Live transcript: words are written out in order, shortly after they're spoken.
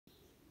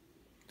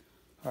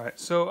All right,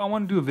 so I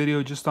want to do a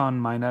video just on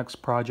my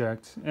next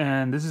project,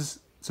 and this is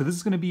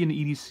going to be an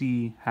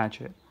EDC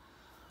hatchet.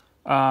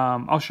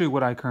 I'll show you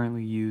what I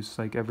currently use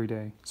like every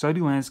day. So I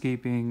do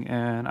landscaping,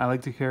 and I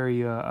like to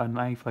carry a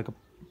knife, like a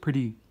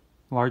pretty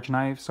large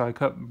knife, so I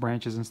cut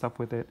branches and stuff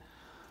with it.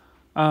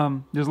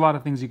 There's a lot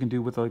of things you can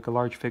do with like a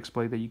large fixed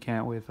blade that you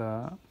can't with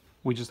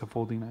just a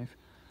folding knife.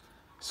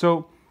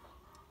 So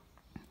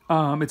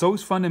it's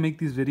always fun to make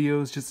these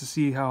videos just to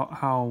see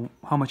how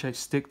much I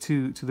stick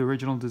to the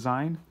original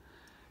design.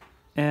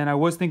 And I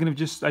was thinking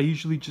of I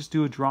usually just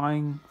do a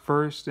drawing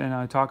first and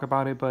I talk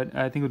about it, but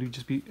I think it would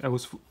just be,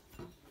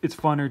 it's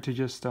funner to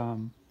just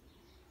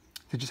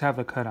have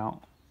the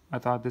cutout. I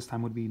thought this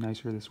time would be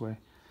nicer this way.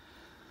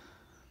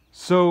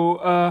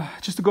 So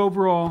just to go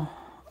over all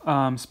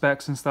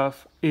specs and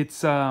stuff, it's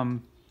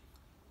 10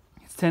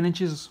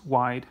 inches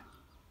wide,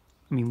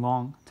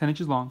 long, 10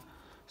 inches long,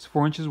 it's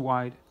 4 inches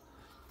wide,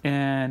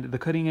 and the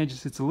cutting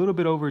edge it's a little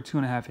bit over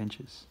 2.5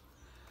 inches.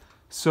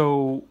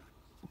 So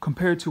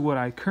compared to what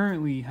I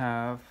currently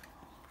have,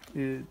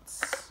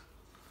 it's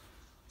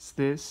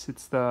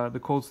the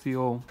Cold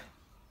Steel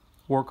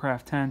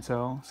Warcraft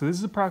Tanto. So this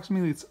is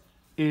approximately,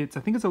 I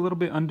think it's a little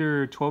bit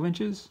under 12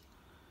 inches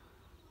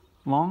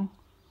long.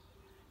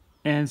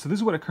 And so this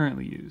is what I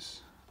currently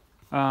use.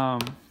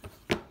 And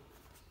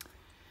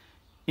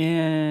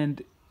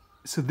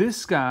so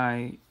this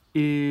guy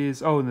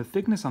is, and the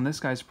thickness on this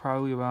guy is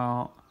probably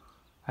about,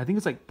 I think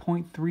it's like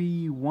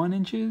 0.31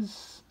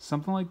 inches,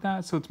 something like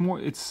that. So it's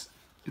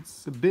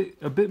a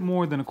bit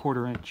more than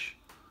 1/4 inch.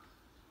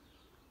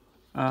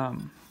 Yeah.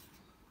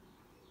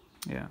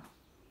 Let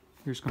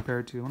me just compare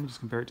it to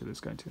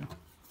this guy too.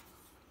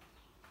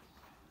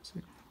 Let's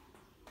see.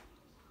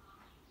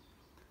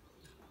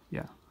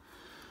 Yeah.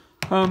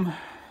 I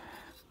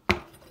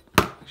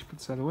should put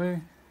this out of the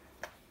way.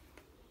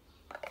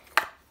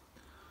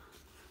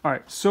 All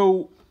right.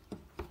 So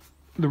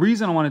the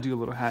reason I want to do a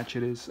little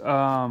hatchet is,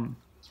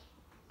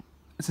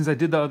 since I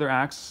did the other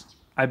axe,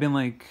 I've been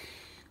like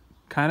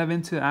kind of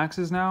into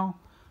axes now.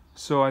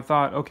 So I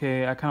thought,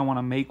 okay, I kind of want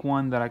to make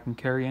one that I can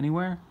carry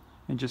anywhere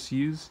and just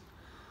use.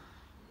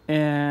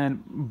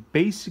 And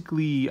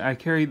basically, I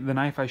carry the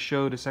knife I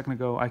showed a second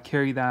ago. I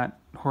carry that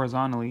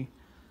horizontally,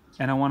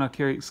 and I want to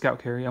carry scout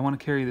carry. I want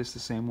to carry this the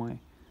same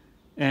way.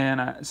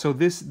 And so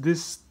this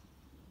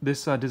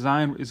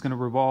design is going to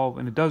revolve,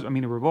 and it does. It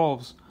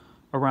revolves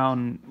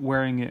around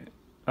wearing it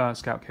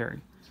scout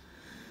carry.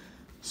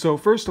 So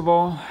first of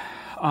all,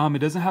 it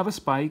doesn't have a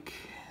spike.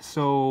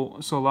 So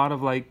a lot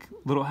of like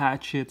little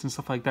hatchets and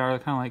stuff like that are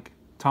kind of like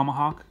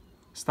tomahawk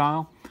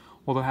style,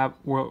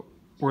 where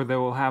they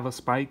will have a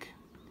spike,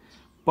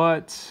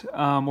 but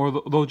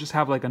or they'll just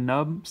have like a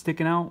nub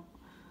sticking out.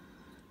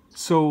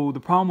 So the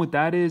problem with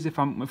that is if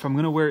I'm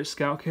gonna wear it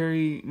scout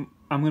carry,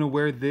 I'm gonna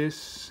wear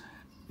this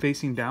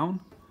facing down,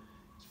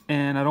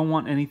 and I don't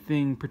want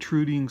anything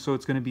protruding, so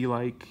it's gonna be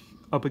like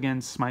up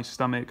against my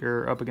stomach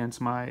or up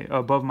against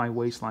above my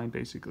waistline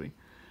basically.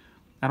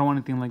 I don't want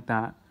anything like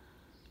that.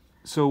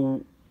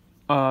 So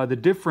the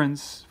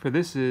difference for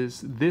this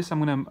is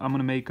I'm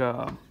gonna make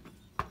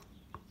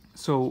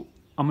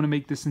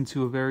this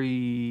into a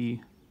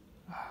very,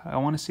 I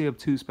want to say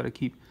obtuse, but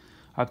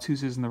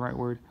obtuse isn't the right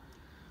word.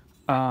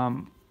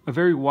 A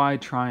very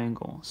wide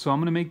triangle. So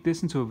I'm gonna make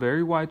this into a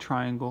very wide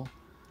triangle.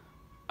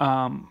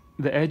 The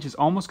edge is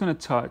almost gonna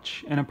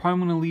touch, and I'm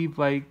probably gonna leave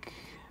like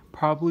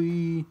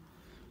probably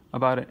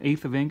about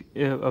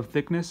 1/8 of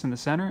thickness in the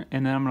center,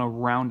 and then I'm gonna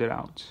round it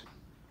out.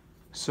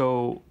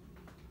 So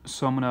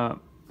I'm gonna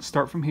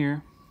start from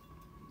here.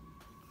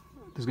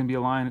 There's gonna be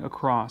a line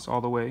across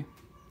all the way,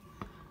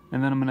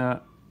 and then I'm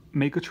gonna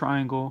make a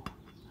triangle,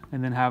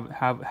 and then have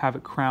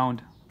it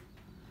crowned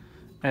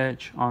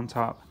edge on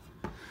top.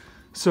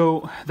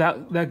 So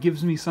that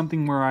gives me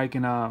something where I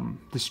can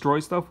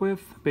destroy stuff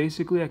with.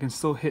 Basically, I can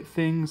still hit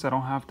things. I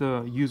don't have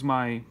to use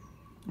my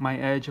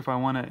edge if I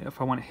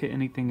wanna hit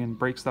anything and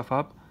break stuff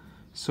up.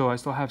 So I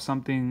still have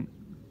something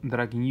that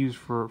I can use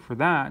for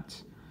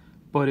that,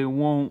 but it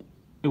won't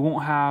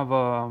have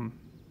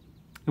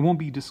it won't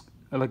be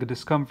like a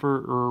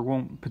discomfort, or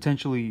won't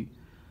potentially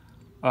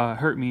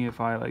hurt me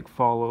if I like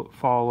fall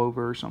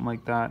over or something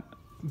like that,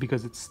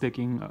 because it's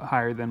sticking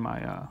higher than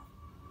my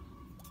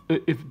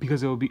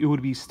because it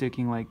would be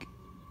sticking like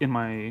in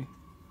my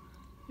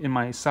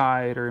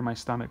side or in my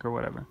stomach or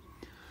whatever.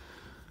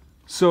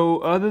 So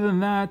other than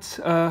that,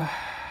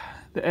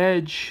 the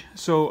edge,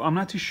 so I'm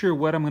not too sure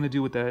what I'm gonna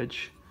do with the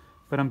edge,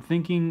 but I'm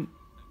thinking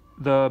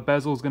the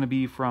bezel is gonna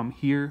be from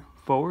here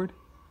forward,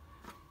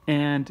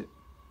 and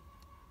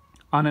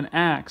on an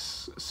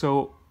axe.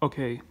 So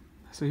okay,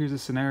 so here's a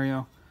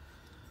scenario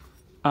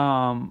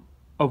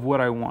of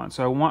what I want.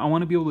 So I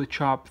want to be able to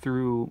chop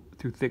through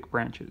thick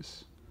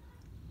branches.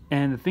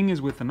 And the thing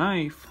is, with the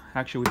knife,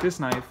 actually with this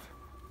knife,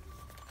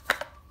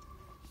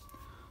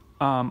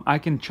 I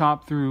can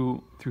chop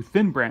through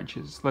thin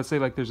branches. Let's say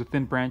like there's a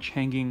thin branch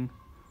hanging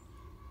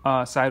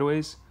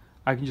sideways.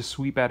 I can just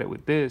sweep at it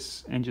with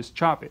this and just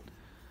chop it.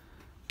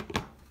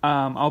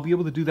 I'll be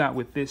able to do that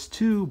with this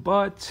too,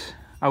 but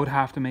I would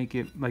have to make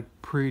it like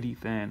pretty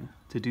thin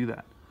to do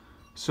that.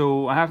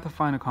 So I have to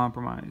find a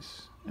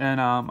compromise,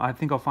 and I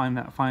think I'll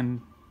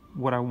find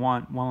what I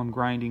want while I'm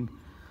grinding.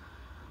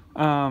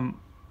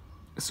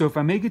 So if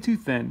I make it too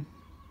thin,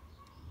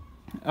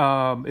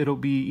 it'll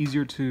be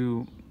easier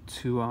to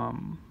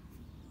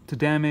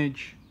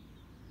damage.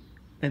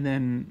 And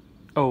then,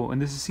 oh,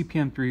 and this is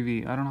CPM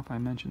 3V. I don't know if I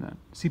mentioned that.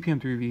 CPM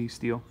 3V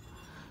steel,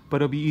 but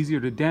it'll be easier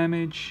to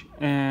damage.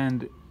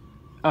 And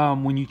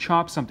when you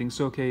chop something,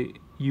 so okay,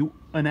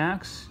 an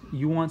axe,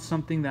 you want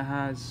something that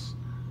has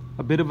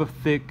a bit of a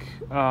thick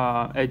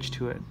edge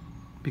to it,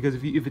 because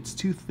if it's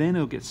too thin,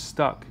 it'll get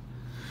stuck.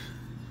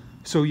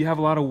 So you have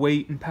a lot of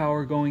weight and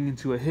power going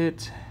into a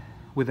hit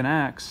with an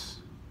axe,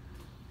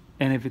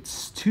 and if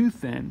it's too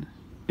thin,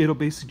 it'll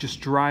basically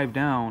just drive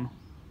down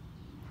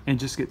and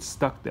just get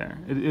stuck there.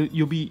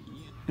 You'll be,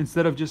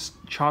 instead of just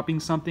chopping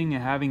something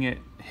and having it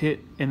hit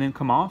and then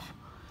come off,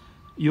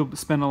 you'll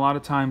spend a lot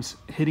of times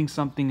hitting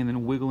something and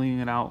then wiggling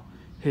it out,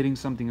 hitting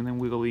something and then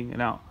wiggling it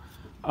out.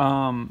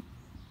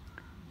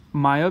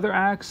 My other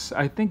axe,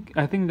 I think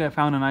I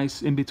found a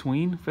nice in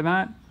between for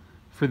that.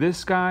 For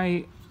this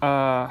guy,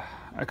 I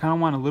kind of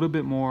want a little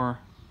bit more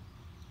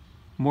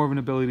of an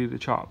ability to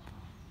chop,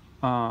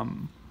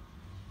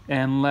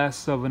 and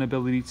less of an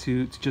ability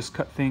to just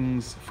cut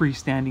things,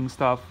 freestanding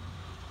stuff.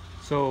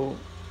 So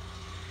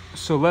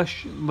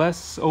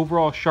less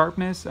overall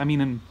sharpness. I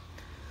mean,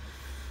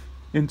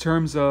 in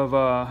terms of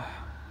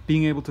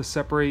being able to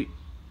separate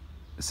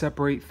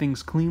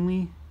things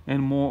cleanly,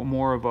 and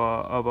more of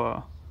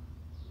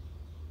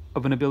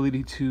an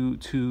ability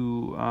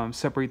to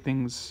separate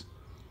things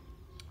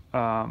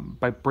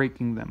by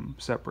breaking them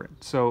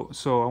separate. So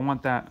I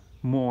want that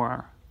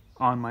more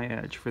on my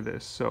edge for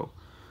this. So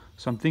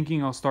I'm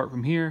thinking I'll start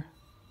from here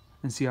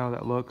and see how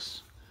that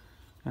looks,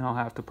 and I'll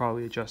have to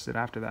probably adjust it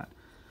after that.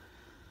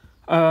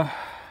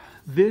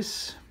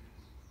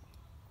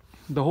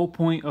 The whole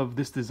point of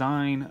this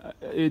design,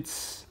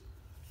 it's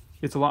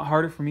a lot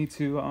harder for me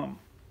to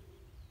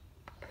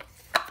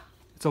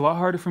it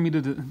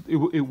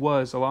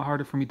was a lot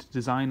harder for me to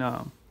design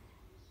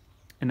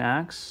an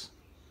axe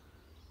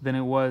than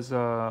it was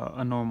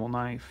a normal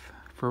knife,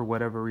 for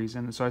whatever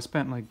reason. So I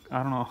spent, like,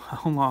 I don't know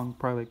how long,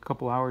 probably like a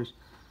couple hours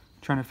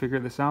trying to figure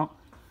this out.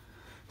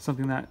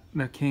 Something that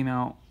came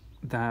out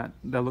that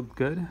looked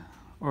good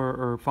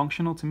or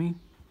functional to me.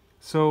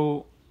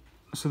 So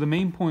the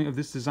main point of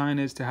this design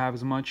is to have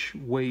as much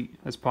weight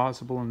as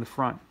possible in the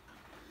front.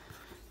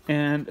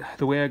 And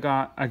the way I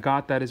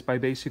got that is by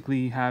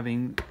basically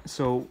having,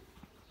 so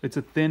it's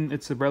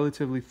a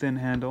relatively thin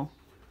handle,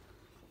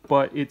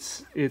 but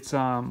it's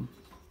a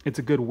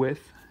good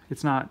width.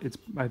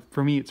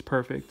 For me, it's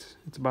perfect.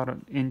 It's about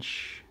an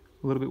inch,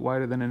 a little bit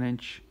wider than an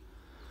inch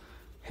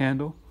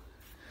handle.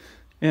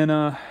 And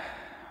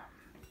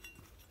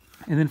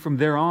then from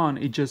there on,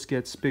 it just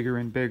gets bigger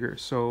and bigger.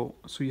 So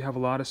you have a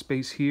lot of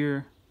space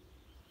here.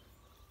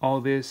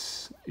 All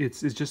this,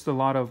 it's just a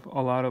lot of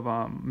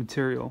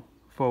material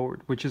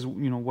forward, which is,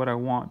 what I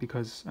want,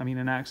 because I mean,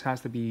 an axe has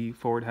to be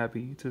forward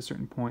heavy to a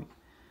certain point.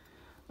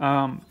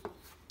 The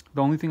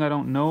only thing I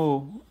don't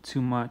know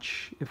too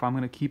much if I'm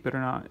gonna keep it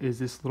or not is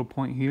this little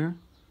point here.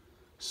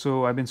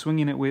 So I've been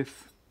swinging it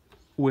with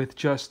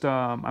just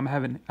I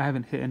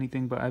haven't hit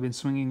anything, but I've been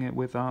swinging it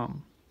with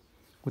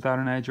without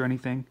an edge or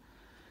anything.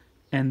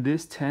 And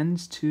this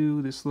tends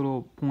to, this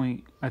little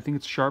point, I think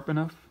it's sharp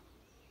enough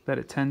that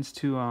it tends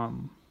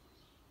to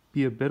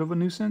be a bit of a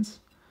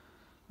nuisance.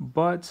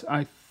 But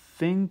I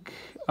think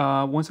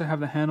once I have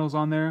the handles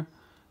on there,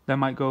 that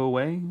might go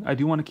away. I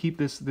do want to keep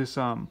this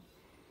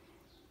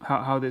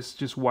how this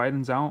just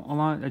widens out a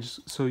lot,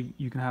 so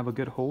you can have a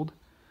good hold.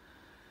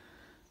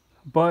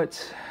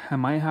 But I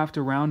might have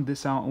to round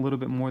this out a little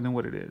bit more than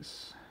what it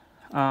is.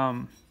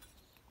 So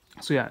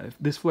yeah, if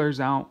this flares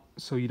out,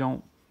 so you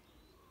don't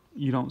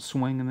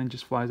swing and then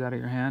just flies out of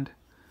your hand.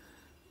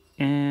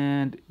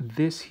 And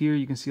this here,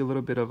 you can see a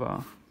little bit of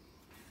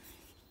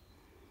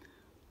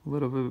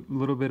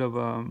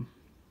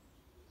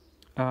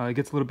it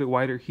gets a little bit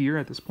wider here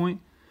at this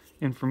point.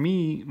 And for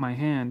me, my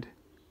hand,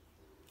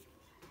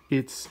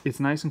 it's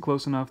nice and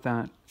close enough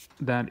that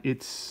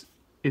it's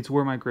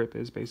where my grip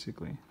is,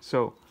 basically.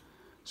 So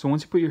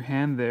once you put your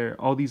hand there,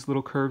 all these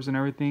little curves and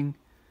everything,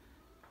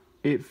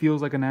 it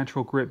feels like a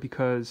natural grip,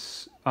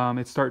 because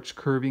it starts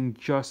curving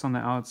just on the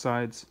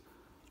outsides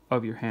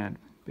of your hand,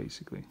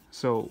 basically.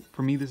 So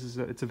for me,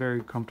 it's a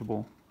very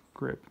comfortable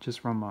grip, just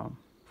from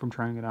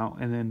trying it out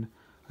and then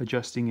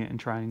adjusting it and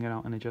trying it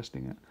out and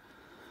adjusting it.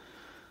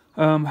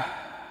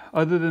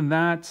 Other than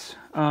that,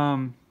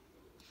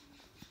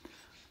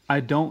 I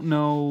don't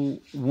know.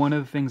 One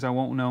of the things I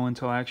won't know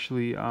until I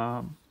actually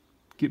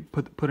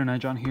put an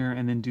edge on here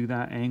and then do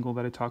that angle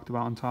that I talked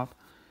about on top,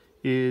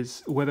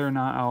 is whether or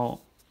not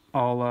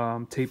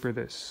I'll taper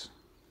this.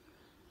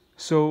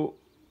 So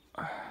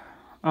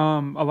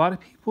a lot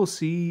of people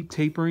see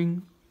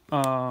tapering,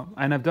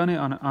 and I've done it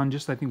on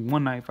just, I think,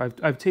 one knife.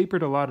 I've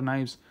tapered a lot of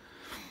knives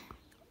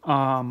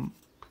on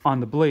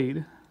the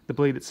blade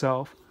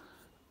itself,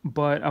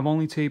 but I've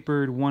only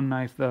tapered one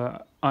knife,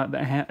 a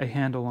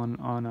handle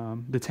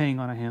on the tang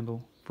on a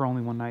handle, for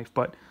only one knife.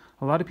 But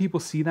a lot of people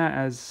see that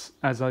as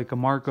like a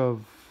mark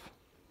of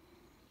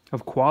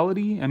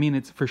quality. I mean,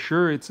 it's for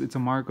sure it's a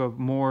mark of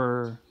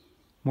more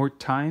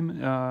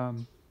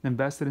time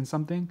invested in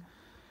something.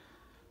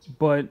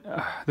 But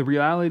the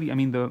reality, I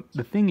mean,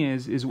 the thing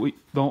is the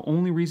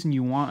only reason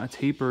you want a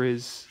taper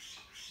is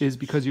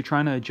because you're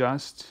trying to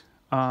adjust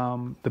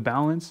the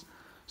balance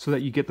so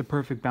that you get the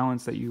perfect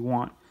balance that you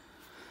want.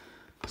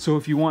 So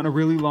if you want a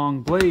really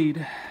long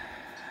blade,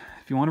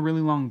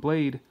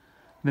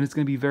 then it's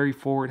going to be very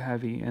forward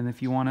heavy. And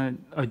if you want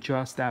to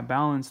adjust that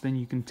balance, then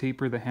you can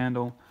taper the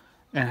handle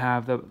and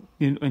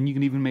and you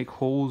can even make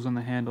holes on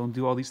the handle and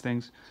do all these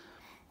things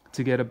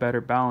to get a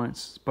better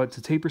balance. But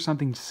to taper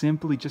something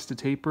simply just to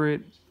taper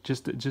it,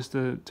 just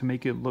to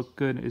make it look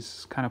good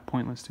is kind of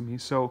pointless to me.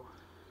 So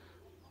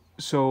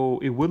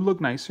it would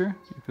look nicer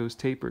if it was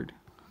tapered.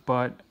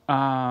 But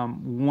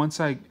once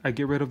I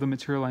get rid of the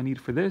material I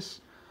need for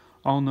this,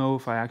 I'll know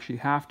if I actually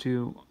have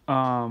to.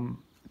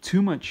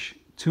 Too much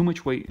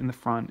weight in the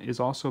front is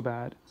also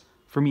bad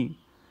for me,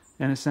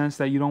 in a sense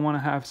that you don't want to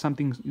have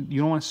something, you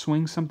don't want to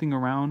swing something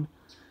around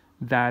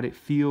that it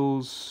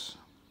feels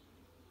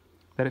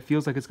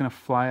like it's gonna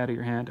fly out of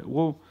your hand.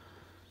 Well,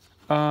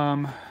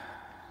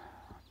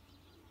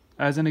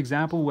 as an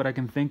example, what I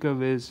can think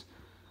of is,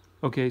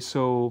 okay,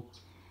 so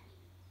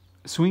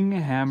swinging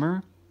a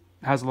hammer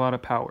has a lot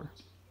of power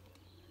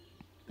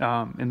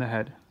in the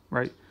head,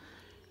 right?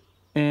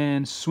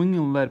 And swinging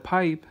a lead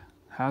pipe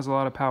has a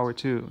lot of power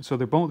too. So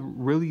they're both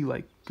really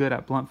like good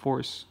at blunt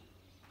force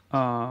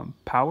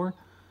power,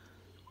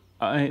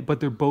 but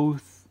they're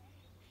both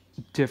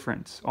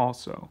different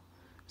also.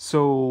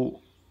 So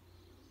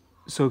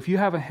if you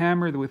have a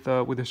hammer with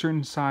a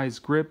certain size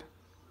grip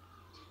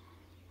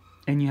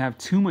and you have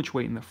too much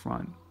weight in the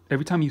front,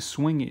 every time you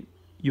swing it,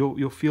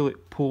 you'll feel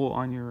it pull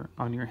on your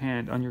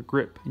hand, on your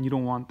grip, and you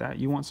don't want that.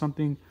 You want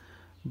something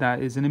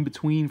that is an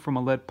in-between from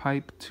a lead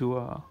pipe to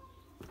a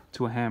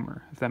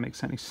hammer, if that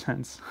makes any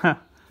sense.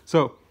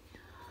 So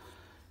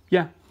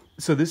yeah,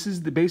 so this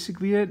is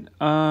basically it.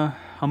 I'm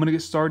gonna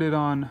get started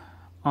on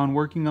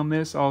working on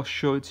this. I'll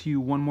show it to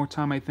you one more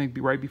time, I think,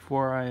 right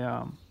before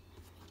I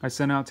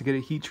send out to get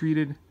it heat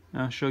treated.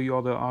 I'll show you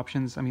all the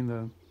options, I mean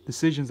the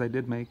decisions I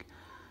did make.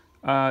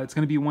 It's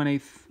gonna be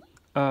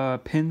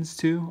 1/8 pins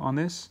too on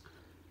this,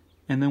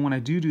 and then when I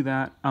do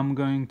that, I'm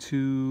going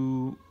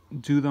to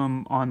do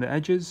them on the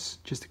edges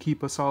just to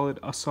keep a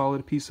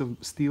solid piece of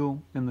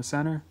steel in the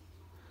center.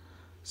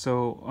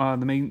 So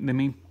the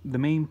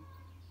main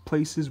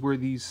places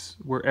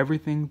where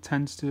everything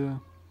tends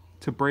to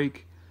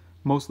break,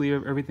 mostly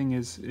everything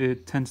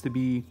it tends to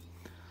be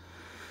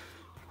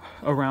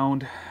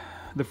around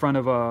the front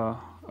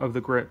of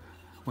the grip.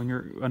 When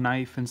you're a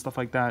knife and stuff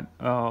like that,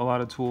 a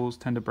lot of tools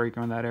tend to break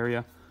around that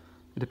area.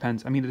 It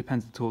depends. I mean, it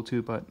depends on the tool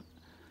too, but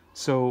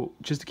so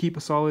just to keep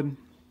a solid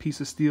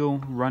piece of steel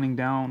running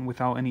down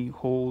without any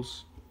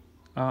holes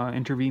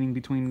intervening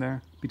between the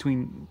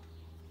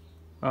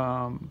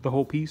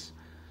whole piece,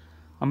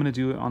 I'm gonna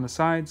do it on the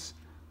sides,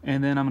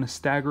 and then I'm gonna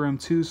stagger them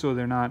too, so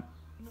they're not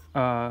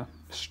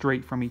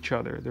straight from each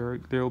other.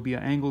 There will be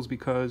angles,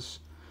 because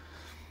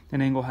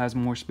an angle has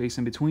more space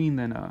in between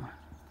than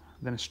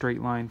a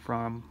straight line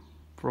from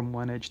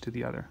one edge to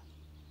the other.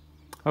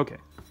 Okay.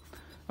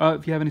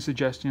 If you have any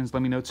suggestions,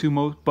 let me know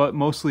too. But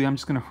mostly, I'm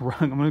just gonna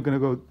run.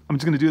 I'm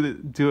just gonna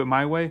do it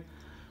my way.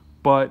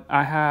 But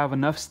I have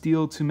enough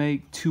steel to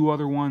make 2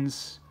 other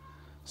ones,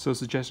 so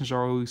suggestions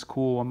are always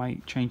cool. I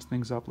might change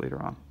things up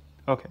later on.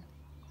 Okay,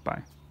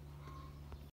 bye.